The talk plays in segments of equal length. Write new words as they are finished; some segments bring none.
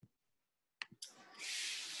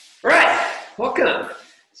Welcome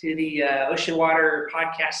to the Ocean Water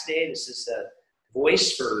Podcast today. This is a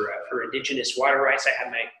voice for Indigenous water rights. I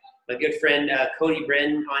have my good friend Cody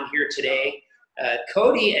Bren on here today.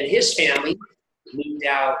 Cody and his family moved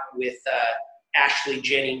out with Ashley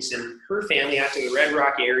Jennings and her family out to the Red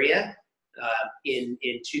Rock area in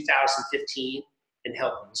 2015 and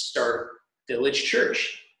helped start Village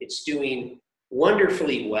Church. It's doing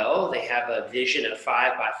wonderfully well. They have a vision of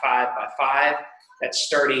 5 by 5 by 5. That's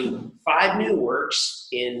starting 5 new works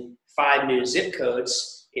in 5 new zip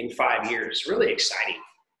codes in 5 years. Really exciting.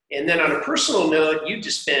 And then on a personal note, you've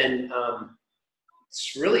just been,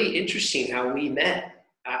 it's really interesting how we met.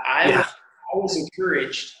 I was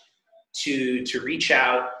encouraged to reach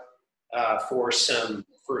out for some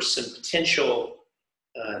potential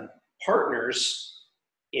partners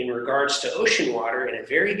in regards to ocean water, and a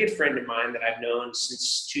very good friend of mine that I've known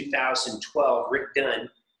since 2012, Rick Dunn,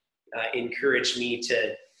 encouraged me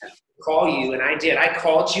to call you, and I did. I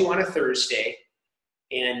called you on a Thursday,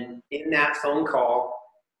 and in that phone call,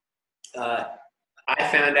 I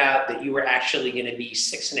found out that you were actually going to be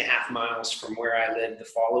 6.5 miles from where I lived the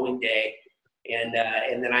following day, and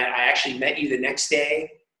then I actually met you the next day,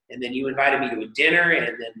 and then you invited me to a dinner, and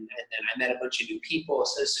then I met a bunch of new people.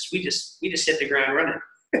 So we just hit the ground running.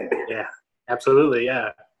 Yeah, absolutely.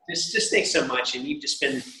 Yeah. Just thanks so much, and you've just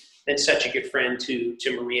been such a good friend to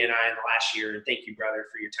Maria and I in the last year. And thank you, brother,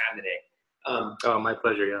 for your time today. My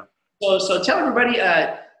pleasure. Yeah. So tell everybody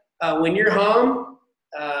when you're home,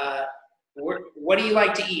 what do you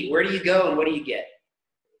like to eat? Where do you go, and what do you get?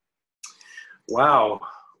 Wow.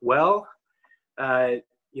 Well,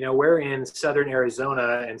 we're in southern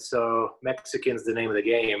Arizona, and so Mexican's the name of the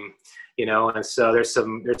game. And so there's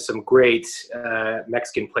some great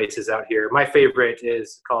Mexican places out here. My favorite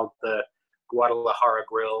is called the Guadalajara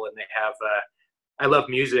Grill, and they have I love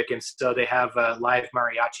music, and so they have a live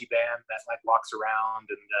mariachi band that walks around,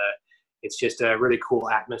 and it's just a really cool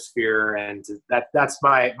atmosphere, and that's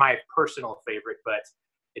my personal favorite. But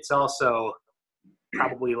it's also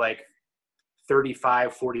probably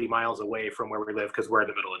 35-40 miles away from where we live, because we're in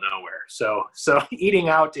the middle of nowhere. So eating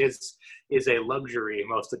out is a luxury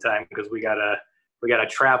most of the time, because we gotta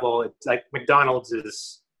travel. It's like McDonald's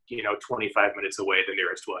is 25 minutes away, the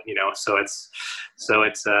nearest one. So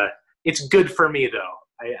it's good for me though.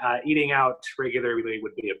 Eating out regularly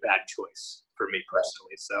would be a bad choice for me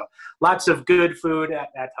personally. So lots of good food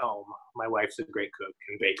at home. My wife's a great cook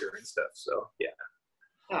and baker and stuff. So yeah.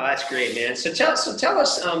 Oh, that's great, man. So tell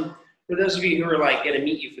us, for those of you who are going to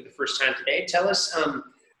meet you for the first time today, tell us,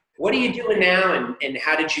 what are you doing now, and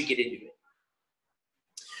how did you get into it?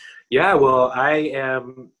 Yeah, well, I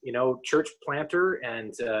am, church planter,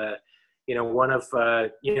 and, one of,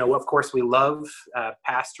 of course we love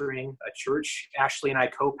pastoring a church. Ashley and I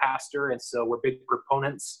co-pastor, and so we're big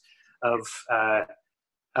proponents of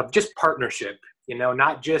just partnership,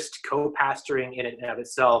 not just co-pastoring in and of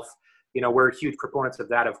itself. We're huge proponents of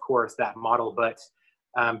that, of course, that model, but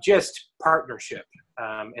just partnership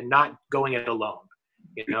and not going it alone.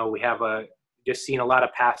 We have just seen a lot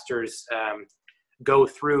of pastors go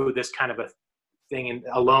through this kind of a thing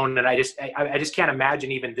alone, and I just can't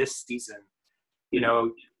imagine even this season,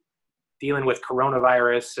 dealing with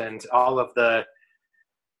coronavirus and all of the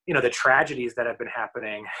the tragedies that have been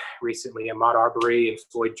happening recently, Ahmaud Arbery and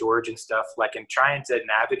Floyd George and stuff, and trying to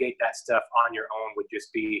navigate that stuff on your own would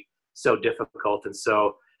just be so difficult. And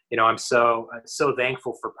so I'm so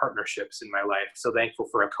thankful for partnerships in my life, so thankful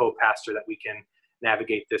for a co-pastor that we can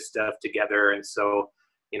navigate this stuff together. And so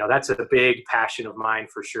that's a big passion of mine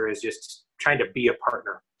for sure, is just trying to be a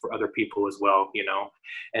partner for other people as well,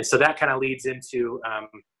 And so that kind of leads into,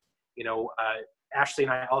 Ashley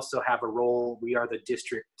and I also have a role. We are the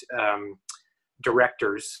district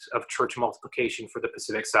directors of church multiplication for the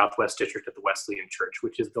Pacific Southwest District of the Wesleyan Church,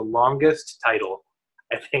 which is the longest title,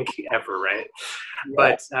 I think, ever, right?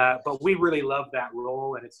 Yeah. But we really love that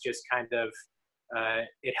role, and it's just kind of,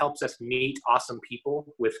 it helps us meet awesome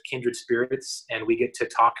people with kindred spirits, and we get to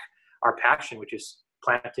talk our passion, which is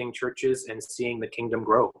planting churches and seeing the kingdom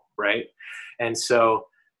grow, right? And so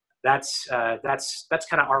that's kind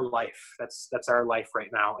of our life. That's our life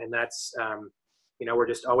right now, and that's we're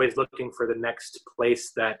just always looking for the next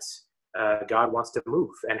place that God wants to move,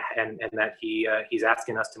 and that He's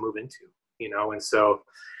asking us to move into, and so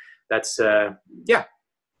that's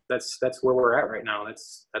that's where we're at right now.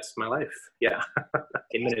 That's my life. Yeah.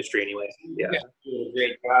 In ministry anyway. Yeah. You're doing a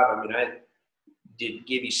great job. I mean, I did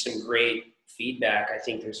give you some great feedback. I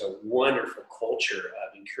think there's a wonderful culture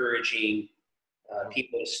of encouraging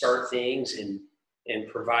people to start things and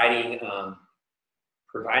providing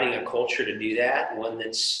a culture to do that. One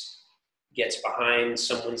that's gets behind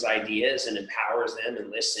someone's ideas and empowers them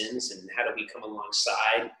and listens, and how do we come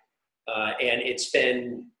alongside. And it's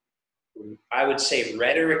been, I would say,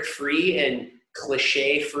 rhetoric free and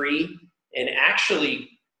cliche free, and actually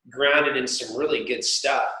grounded in some really good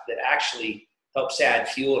stuff that actually helps add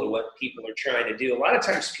fuel to what people are trying to do. A lot of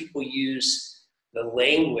times people use the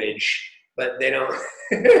language, but they don't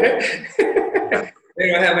they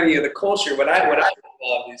don't have any of the culture. What I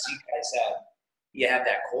love is you have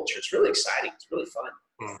that culture. It's really exciting. It's really fun.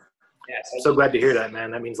 Mm. Yeah, so glad to hear that,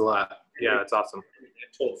 man. That means a lot. Yeah, it's awesome. I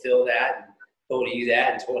told Phil that, and told you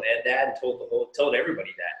that, and told Ed that, and told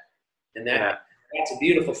everybody that. And that's a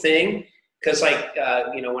beautiful thing, because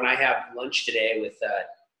when I have lunch today with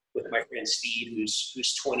my friend Steve,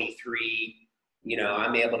 who's 23,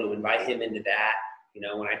 I'm able to invite him into that.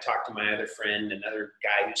 When I talk to my other friend, another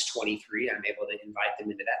guy who's 23, I'm able to invite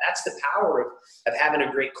them into that. That's the power of having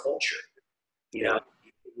a great culture. You're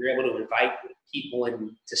able to invite people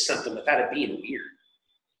into something without it being weird.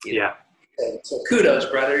 Yeah. So kudos,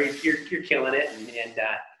 brother. You're killing it.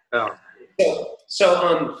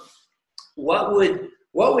 What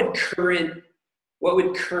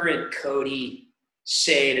would current Cody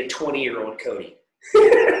say to 20-year-old Cody?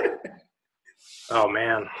 Oh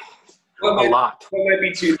man, a lot. What might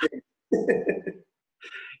be two things?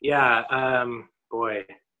 Yeah. Boy,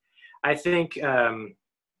 I think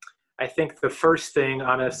the first thing,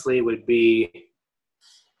 honestly, would be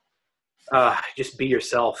just be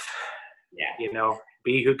yourself. Yeah.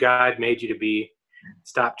 Be who God made you to be.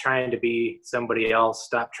 Stop trying to be somebody else.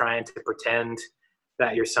 Stop trying to pretend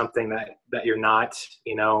that you're something that you're not.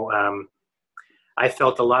 I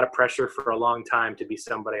felt a lot of pressure for a long time to be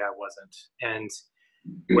somebody I wasn't. And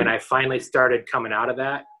when I finally started coming out of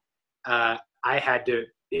that,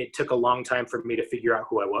 it took a long time for me to figure out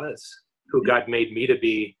who I was, who God made me to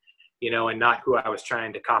be, and not who I was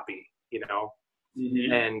trying to copy,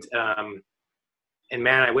 Mm-hmm. And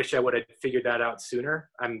man, I wish I would have figured that out sooner.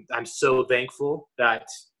 I'm so thankful that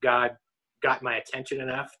God got my attention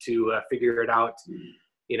enough to figure it out.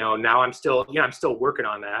 Now I'm still working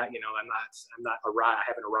on that. I haven't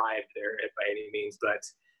arrived there by any means, but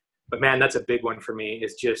man, that's a big one for me,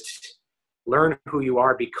 is just learn who you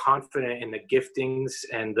are, be confident in the giftings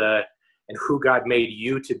and who God made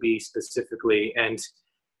you to be specifically, and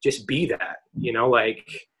just be that.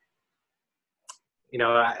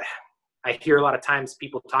 I hear a lot of times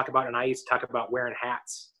people talk about, and I used to talk about wearing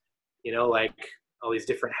hats, like all these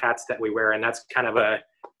different hats that we wear. And that's kind of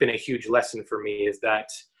been a huge lesson for me, is that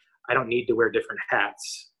I don't need to wear different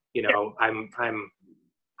hats. I'm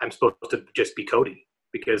supposed to just be Cody,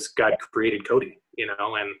 because God created Cody,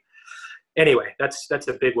 and anyway, that's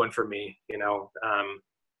a big one for me,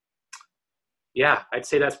 yeah, I'd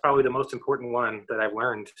say that's probably the most important one that I've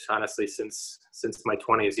learned, honestly, since my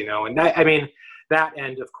 20s, and that,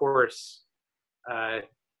 and of course,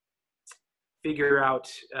 figure out,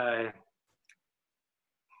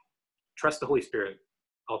 trust the Holy Spirit,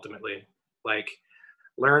 ultimately. Like,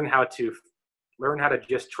 learn how to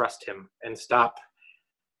just trust him, and stop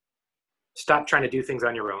trying to do things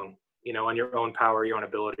on your own, on your own power, your own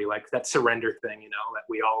ability, like that surrender thing, that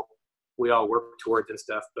we all work towards and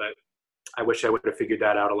stuff. But I wish I would have figured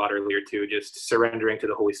that out a lot earlier too, just surrendering to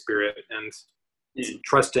the Holy Spirit and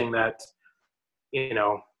trusting that,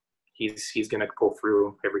 he's going to pull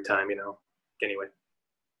through every time, anyway.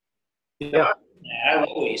 Yeah. I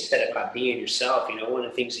love what you said about being yourself. One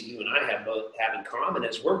of the things that you and I have in common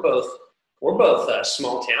is we're both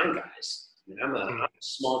small town guys. I'm a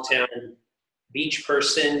small town beach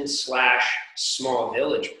person / small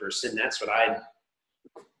village person. That's what I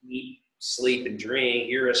eat, sleep, and drink.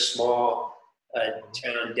 You're a small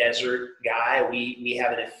town desert guy. We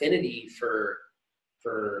have an affinity for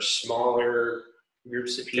smaller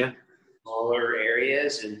groups of people, smaller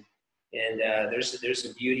areas, and there's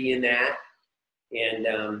a beauty in that.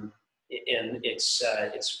 And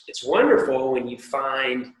it's wonderful when you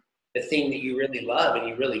find the thing that you really love and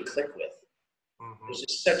you really click with. Mm-hmm.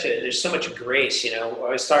 There's so much grace. I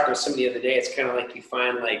was talking with somebody the other day. It's kind of like you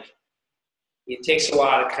find, like, it takes a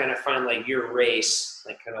while to kind of find, like, your race,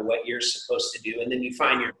 like kind of what you're supposed to do, and then you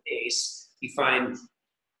find your pace. You find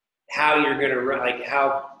how you're going to run, like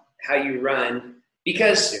how you run,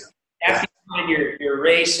 because after you find your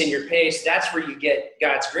race and your pace, that's where you get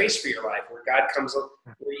God's grace for your life, where God comes up,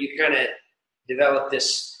 where you kind of develop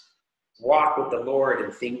this walk with the Lord,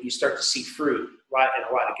 and you start to see fruit, and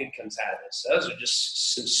a lot of good comes out of this. So those are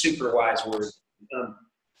just some super wise words.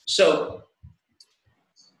 So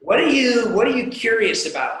what are you curious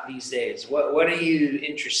about these days? What are you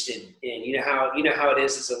interested in? You know how it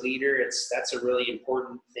is as a leader. That's a really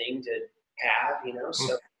important thing to have.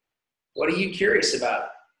 So What are you curious about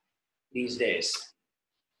these days?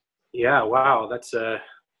 Yeah, wow, that's a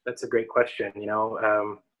great question.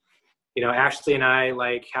 Ashley and I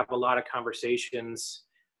like have a lot of conversations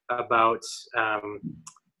about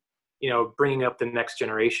bringing up the next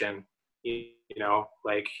generation.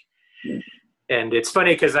 Like, and it's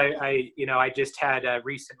funny because I just had a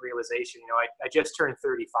recent realization. I just turned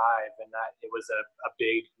 35, and that it was a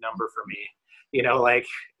big number for me. Like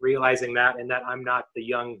realizing that, and that I'm not the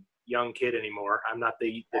young kid anymore. I'm not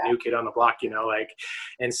the new kid on the block.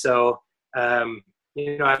 And so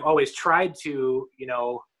I've always tried to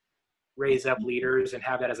raise up leaders and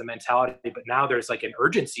have that as a mentality, but now there's like an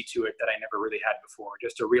urgency to it that I never really had before.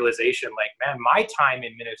 Just a realization, like, man, my time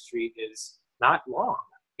in ministry is not long.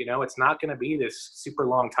 It's not going to be this super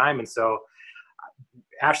long time. And so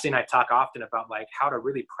Ashley and I talk often about like how to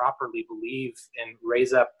really properly believe and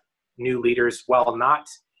raise up new leaders while not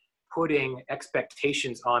putting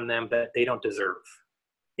expectations on them that they don't deserve.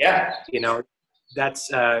 Yeah. That's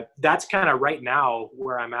kind of right now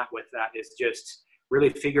where I'm at with that, is just really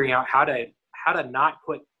figuring out how to not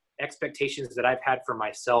put expectations that I've had for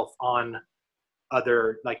myself on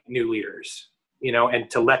other like new leaders, and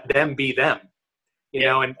to let them be them,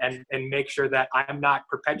 and make sure that I'm not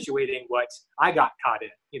perpetuating what I got caught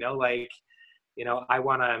in, I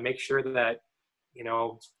want to make sure that,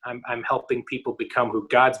 I'm helping people become who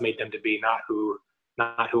God's made them to be, not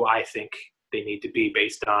who I think they need to be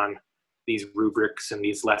based on these rubrics and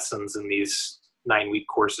these lessons and these 9-week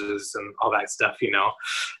courses and all that stuff,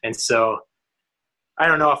 And so I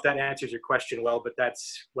don't know if that answers your question well, but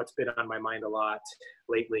that's what's been on my mind a lot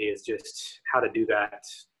lately, is just how to do that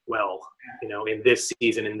well, in this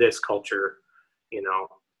season, in this culture,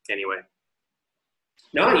 anyway.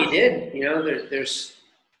 No, you did. There's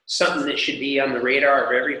something that should be on the radar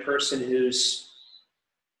of every person who's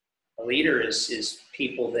a leader is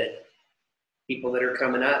people that are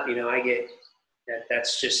coming up. I get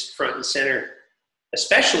that's just front and center,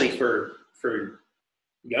 especially for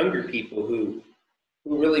younger people who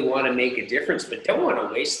really want to make a difference, but don't want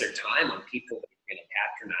to waste their time on people that are going to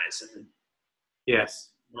patronize them. Yes.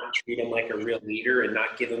 Not treat them like a real leader, and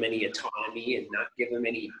not give them any autonomy, and not give them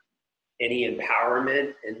any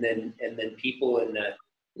empowerment. And then people in the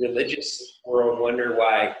religious world wonder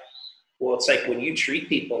why. Well, it's like when you treat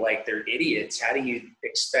people like they're idiots, how do you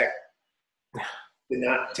expect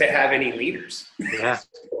not to have any leaders? Yeah.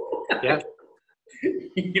 Yeah.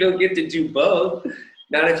 You don't get to do both.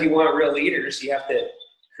 Not if you want real leaders. You have to,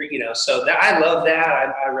 so that, I love that.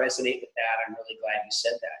 I resonate with that. I'm really glad you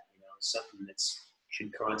said that. Something that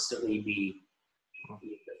should constantly be at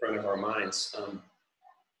the front of our minds.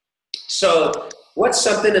 So what's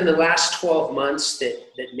something in the last 12 months that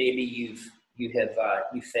maybe you failed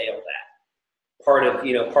at? Part of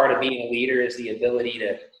being a leader is the ability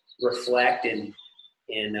to reflect and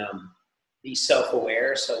be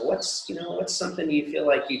self-aware. So what's something you feel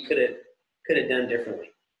like you could have done differently?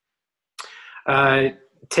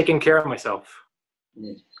 Taking care of myself.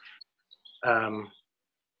 Mm.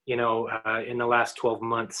 In the last 12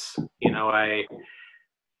 months,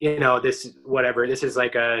 this is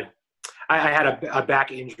like I had a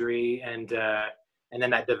back injury, and then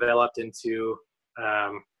that developed into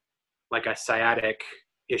like a sciatic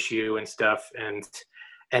issue and stuff.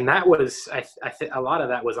 And that was, I think a lot of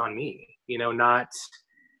that was on me, not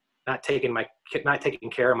taking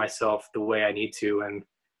care of myself the way I need to. And,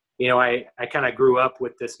 I kind of grew up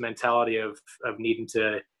with this mentality of needing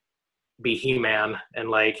to be He-Man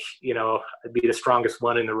and be the strongest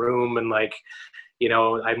one in the room. And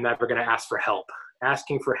I'm never going to ask for help.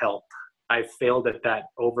 Asking for help. I've failed at that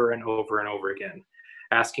over and over and over again.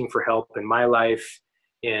 Asking for help in my life,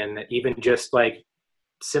 in even just like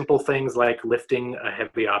simple things like lifting a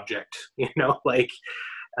heavy object,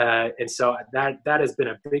 and so that has been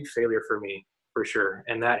a big failure for me, for sure.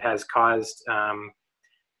 And that has caused,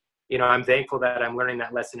 I'm thankful that I'm learning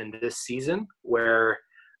that lesson in this season where,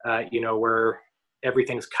 where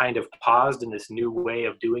everything's kind of paused in this new way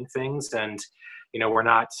of doing things. And, we're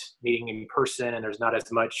not meeting in person, and there's not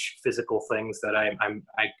as much physical things that I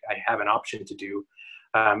have an option to do.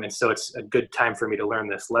 And so it's a good time for me to learn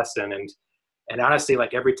this lesson. And honestly,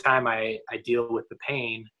 like every time I deal with the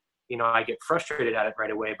pain, I get frustrated at it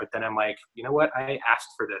right away. But then I'm like, you know what? I asked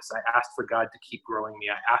for this. I asked for God to keep growing me.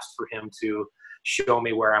 I asked for Him to show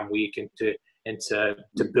me where I'm weak, and to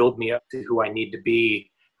build me up to who I need to be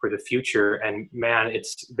for the future. And man,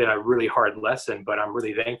 it's been a really hard lesson, but I'm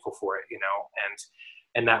really thankful for it,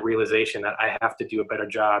 and that realization that I have to do a better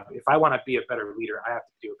job. If I want to be a better leader, I have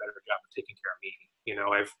to do a better job of taking care of me.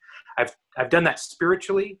 I've done that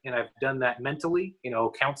spiritually, and I've done that mentally,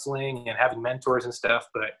 counseling and having mentors and stuff.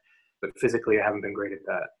 But but physically I haven't been great at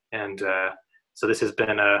that. And so this has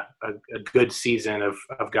been a good season of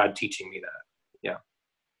God teaching me that. Yeah.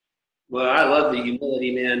 Well, I love the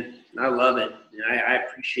humility, man. I love it. And I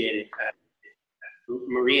appreciate it.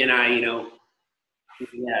 Marie and I,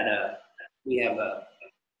 we have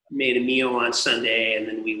made a meal on Sunday, and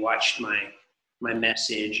then we watched my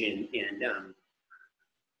message, and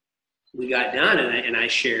we got done, and I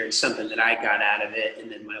shared something that I got out of it,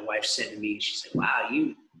 and then my wife said to me, she said, "Wow,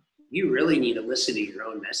 you really need to listen to your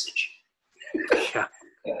own message." Yeah.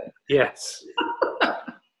 Yes.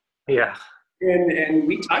 Yeah. And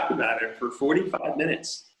we talked about it for 45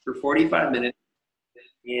 minutes.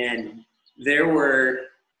 And there were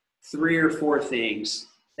 3 or 4 things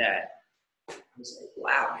that I was like,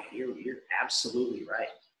 "Wow, man, you're absolutely right."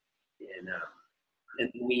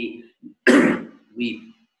 And we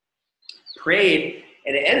we prayed,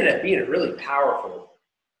 and it ended up being a really powerful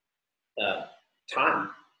time,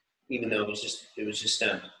 even though it was just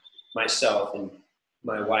myself and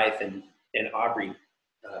my wife and Aubrey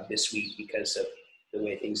this week because of the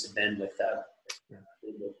way things have been with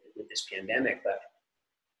this pandemic. But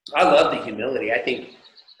I love the humility. I think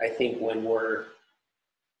when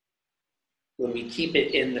we keep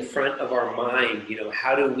it in the front of our mind,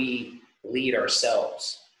 how do we lead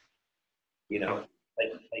ourselves?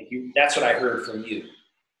 Like you, that's what I heard from you.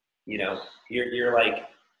 You're like,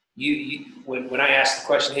 when I asked the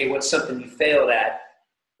question, hey, what's something you failed at?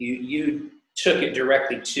 You took it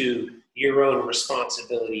directly to your own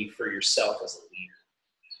responsibility for yourself as a leader.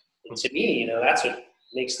 And to me, that's what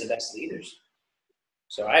makes the best leaders.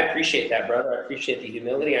 So I appreciate that, brother. I appreciate the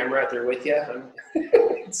humility. I'm right there with you.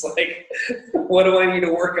 It's like, what do I need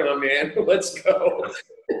to work on, man? Let's go.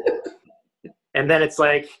 And then it's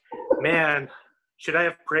like, man, should I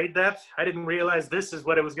have prayed that? I didn't realize this is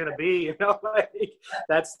what it was going to be. Like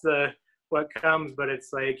that's what comes. But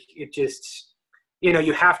it's like, it just,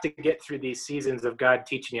 you have to get through these seasons of God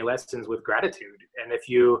teaching you lessons with gratitude. And if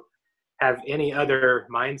you have any other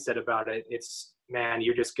mindset about it, it's, man,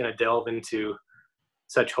 you're just going to delve into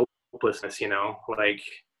such hopelessness, like,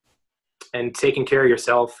 and taking care of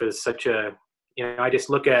yourself is such a, I just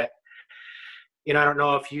look at, I don't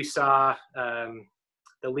know if you saw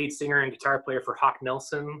the lead singer and guitar player for Hawk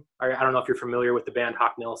Nelson. I don't know if you're familiar with the band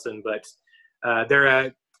Hawk Nelson, but they're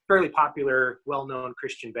a fairly popular, well-known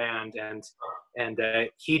Christian band. And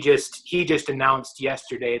he just announced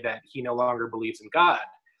yesterday that he no longer believes in God.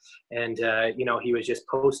 And, he was just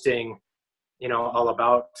posting, all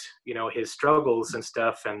about, his struggles and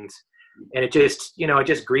stuff. And it just, it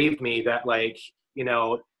just grieved me that, like,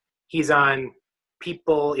 he's on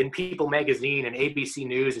People magazine, and ABC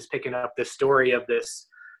News is picking up the story of this,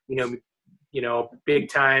 big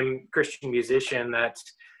time Christian musician that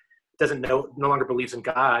no longer believes in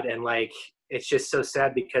God. And like, it's just so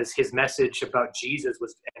sad because his message about Jesus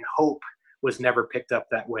and hope was never picked up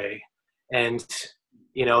that way. And,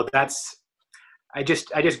 I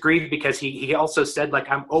just grieve because he also said, like,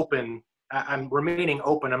 I'm remaining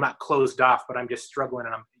open. I'm not closed off, but I'm just struggling.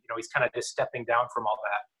 And he's kind of just stepping down from all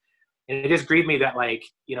that. And it just grieved me that, like,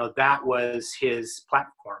 that was his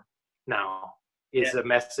platform now, is a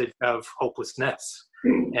message of hopelessness.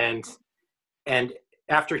 And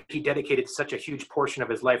after he dedicated such a huge portion of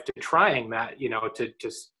his life to trying that,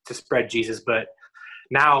 to spread Jesus, but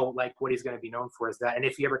now, like, what he's going to be known for is that. And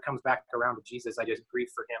if he ever comes back around to Jesus, I just grieve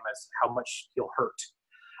for him as how much he'll hurt.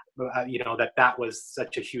 That was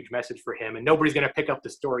such a huge message for him, and nobody's going to pick up the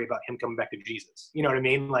story about him coming back to Jesus. You know what I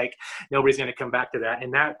mean? Like, nobody's going to come back to that.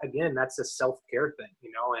 And that, again, that's a self-care thing,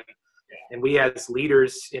 and we as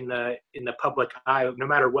leaders in the public eye, no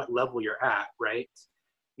matter what level you're at, right?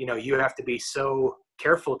 You have to be so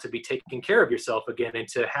careful to be taking care of yourself again, and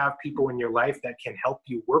to have people in your life that can help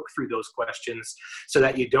you work through those questions so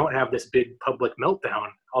that you don't have this big public meltdown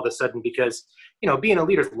all of a sudden, because, being a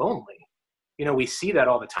leader is lonely. We see that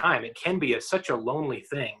all the time. It can be such a lonely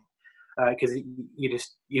thing because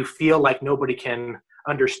you feel like nobody can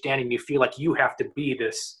understand, and you feel like you have to be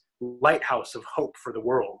this lighthouse of hope for the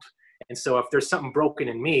world. And so if there's something broken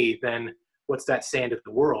in me, then what's that saying to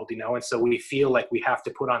the world, And so we feel like we have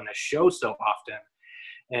to put on this show so often.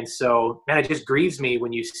 And so, man, it just grieves me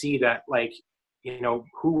when you see that, like,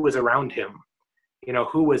 who was around him,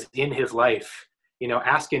 who was in his life,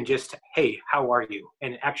 asking just, hey, how are you?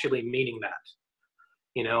 And actually meaning that,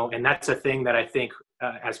 and that's a thing that I think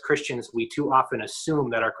as Christians, we too often assume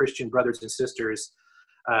that our Christian brothers and sisters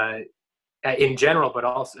in general, but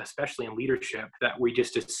also especially in leadership, that we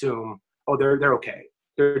just assume, oh, they're okay.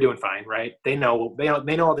 They're doing fine, right? They know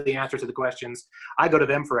all the answers to the questions. I go to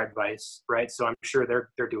them for advice, right? So I'm sure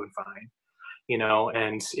they're doing fine,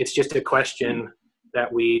 and it's just a question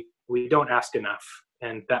that we we don't ask enough,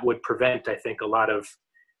 and that would prevent, I think, a lot of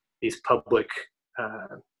these public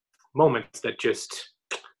moments that just,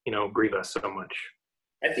 grieve us so much.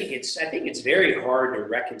 I think it's very hard to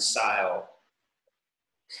reconcile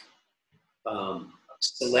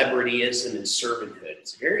celebrityism and servanthood.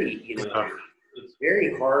 It's very, it's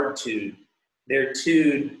very hard to. They're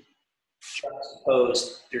two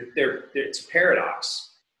juxtaposed. It's a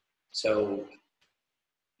paradox. So,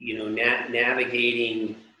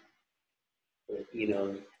 navigating,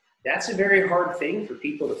 that's a very hard thing for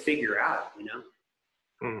people to figure out,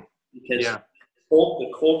 because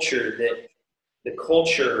the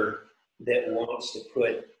culture that wants to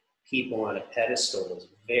put people on a pedestal is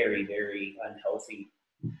very, very unhealthy,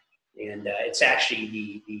 and it's actually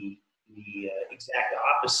the exact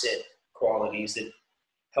opposite qualities that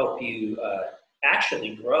help you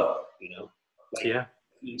actually grow.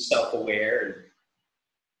 Being self-aware and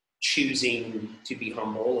choosing to be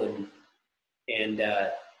humble, and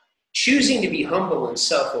choosing to be humble and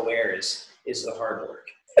self-aware is the hard work.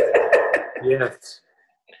 Yes,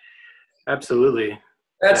 absolutely.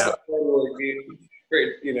 That's the hard work,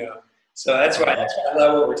 dude. So that's why I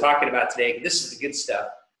love what we're talking about today. This is the good stuff.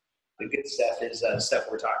 The good stuff is stuff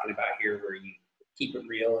we're talking about here, where you keep it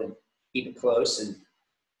real and keep it close and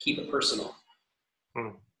keep it personal.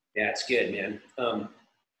 Yeah, it's good, man.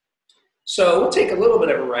 So we'll take a little bit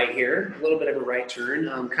of a right here, a little bit of a right turn.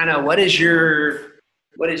 What is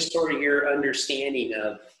sort of your understanding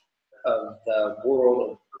of the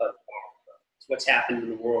world of what's happened in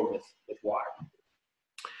the world with water?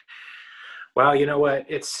 Well, you know what?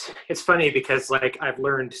 It's funny because I've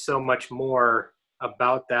learned so much more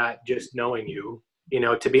about that just knowing you.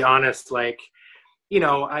 To be honest, I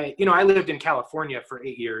lived in California for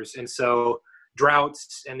 8 years, and so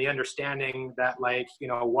droughts and the understanding that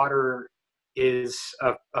water is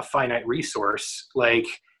a finite resource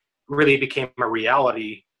really became a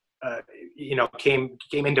reality. Came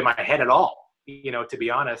into my head at all. To be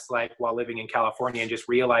honest, while living in California and just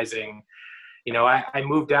realizing. I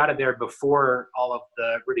moved out of there before all of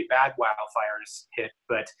the really bad wildfires hit,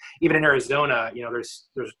 but even in Arizona, there's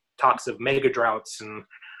talks of mega droughts and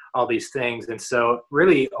all these things. And so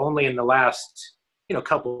really only in the last,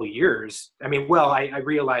 couple of years, I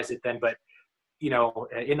realized it then, but, in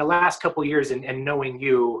the last couple of years and knowing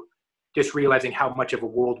you, just realizing how much of a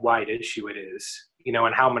worldwide issue it is,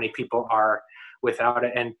 and how many people are without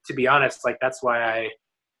it. And to be honest, that's why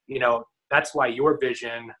that's why your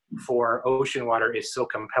vision for ocean water is so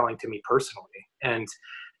compelling to me personally. And,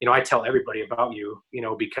 I tell everybody about you,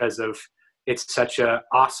 because of it's such a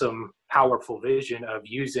awesome, powerful vision of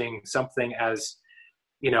using something as,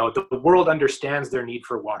 the world understands their need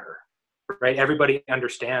for water, right? Everybody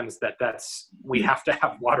understands that we have to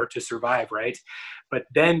have water to survive, right? But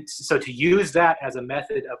then, so to use that as a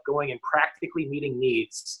method of going and practically meeting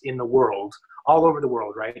needs in the world, all over the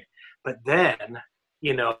world, right? But then,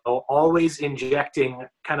 always injecting,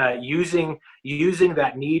 kind of using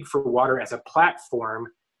that need for water as a platform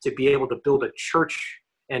to be able to build a church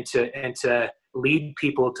and to lead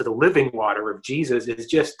people to the living water of Jesus is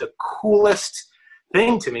just the coolest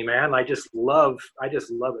thing to me, man. I just love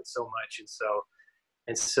it so much.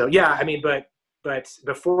 And so, yeah, but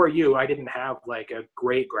before you, I didn't have a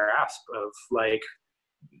great grasp of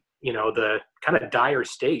the kind of dire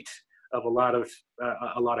state of a lot of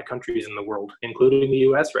countries in the world, including the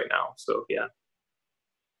U.S. right now. So yeah,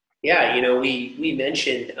 we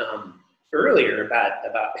mentioned earlier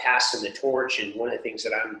about passing the torch, and one of the things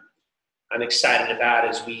that I'm excited about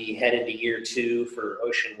as we head into year 2 for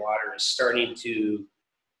ocean water is starting to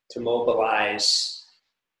mobilize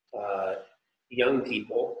young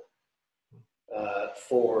people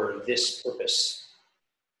for this purpose.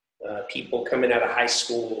 People coming out of high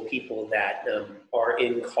school, people that are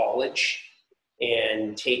in college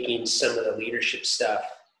and taking some of the leadership stuff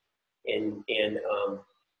and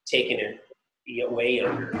taking it way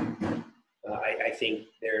younger. I think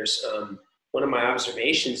there's one of my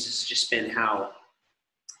observations has just been how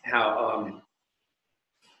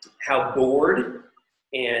bored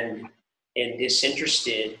and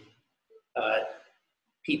disinterested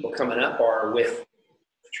people coming up are with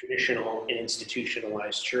traditional and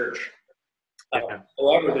institutionalized church.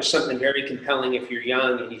 However, there's something very compelling if you're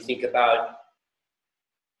young and you think about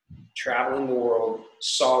traveling the world,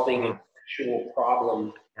 solving an actual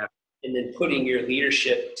problem, and then putting your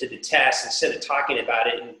leadership to the test instead of talking about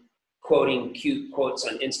it and quoting cute quotes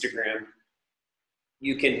on Instagram.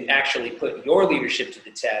 You can actually put your leadership to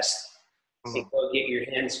the test and go get your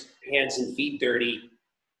hands and feet dirty,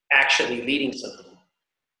 actually leading something.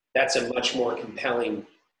 That's a much more compelling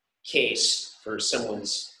case for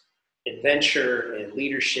someone's adventure and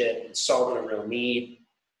leadership and solving a real need,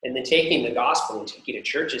 and then taking the gospel and taking it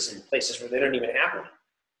to churches in places where they don't even have one.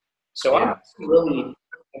 So Yeah.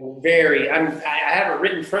 I have it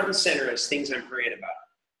written front and center as things I'm praying about.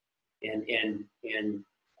 And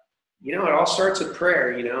you know, it all starts with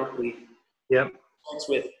prayer, you know. Yep. Starts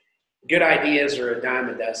with good ideas or a dime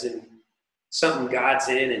a dozen, something God's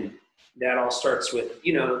in, and that all starts with,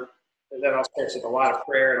 you know, that all starts with a lot of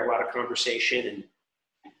prayer and a lot of conversation and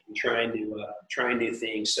trying new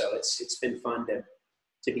things. So it's been fun to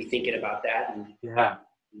be thinking about that and Yeah.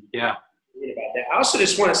 about that. I also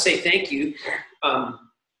just want to say thank you.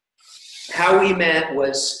 How we met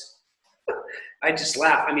was, I just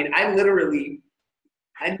laugh. I mean, I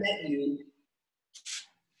met you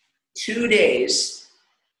 2 days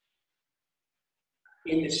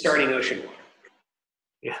into starting Ocean Water.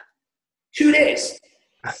 Yeah. 2 days.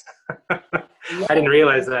 I didn't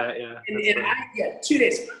realize that. Yeah. 2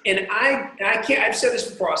 days. And I can't, I've said this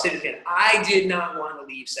before, I'll say it again. I did not want to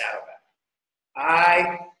leave Saddleback.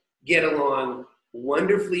 I get along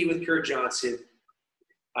wonderfully with Kurt Johnson.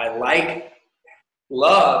 I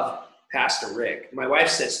love Pastor Rick. My wife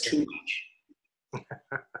says too much.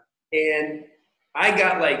 And I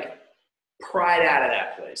got like pried out of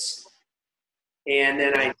that place. And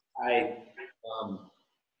then I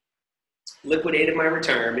liquidated my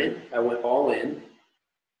retirement. I went all in.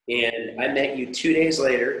 And I met you 2 days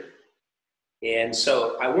later. And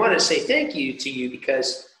so I want to say thank you to you,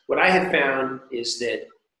 because what I have found is that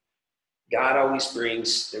God always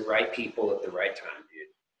brings the right people at the right time, dude.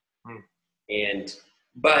 And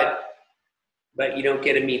but you don't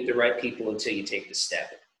get to meet the right people until you take the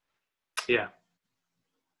step. Yeah.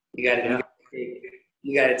 You have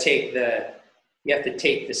to take the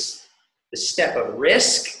step of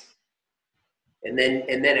risk, and then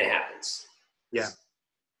it happens. Yeah.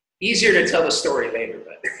 Easier to tell the story later,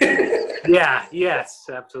 but yeah. Yes.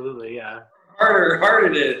 Absolutely. Yeah. harder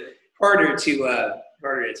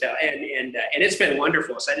to tell. And it's been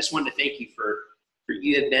wonderful. So I just wanted to thank you for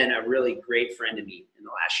you have been a really great friend to me in the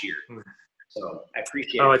last year. So I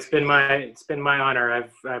appreciate it. Oh, it's been my honor.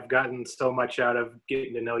 I've gotten so much out of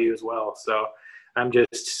getting to know you as well. So I'm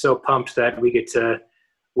just so pumped that we get to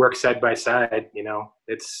work side by side. You know,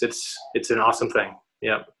 it's an awesome thing.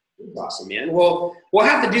 Yeah. Awesome, man. Well, we'll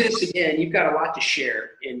have to do this again. You've got a lot to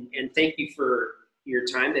share, and thank you for your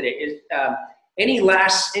time today. Any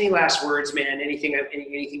last words, man? Anything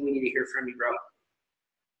we need to hear from you, bro?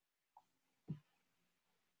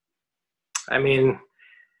 I mean,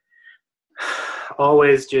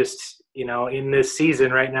 always just, you know, in this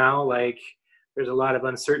season right now, like there's a lot of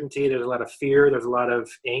uncertainty, there's a lot of fear, there's a lot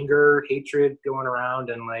of anger, hatred going around,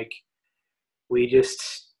 and like we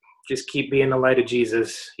just keep being the light of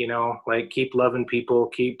Jesus, you know, like keep loving people,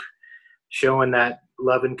 keep showing that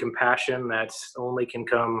love and compassion that's only can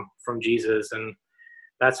come from Jesus, and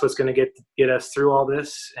that's what's going to get us through all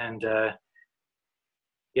this. And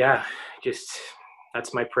just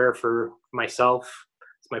that's my prayer for myself.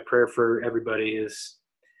 It's my prayer for everybody is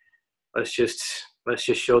let's just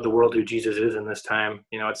show the world who Jesus is in this time.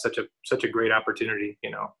 You know, it's such a great opportunity,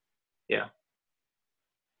 you know. Yeah.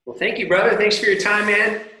 Well, thank you, brother. Thanks for your time,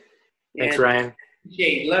 man. Thanks, Ryan.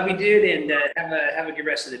 Jay, love you, dude, and have a good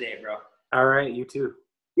rest of the day, bro. All right, you too.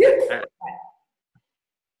 Yeah. All right.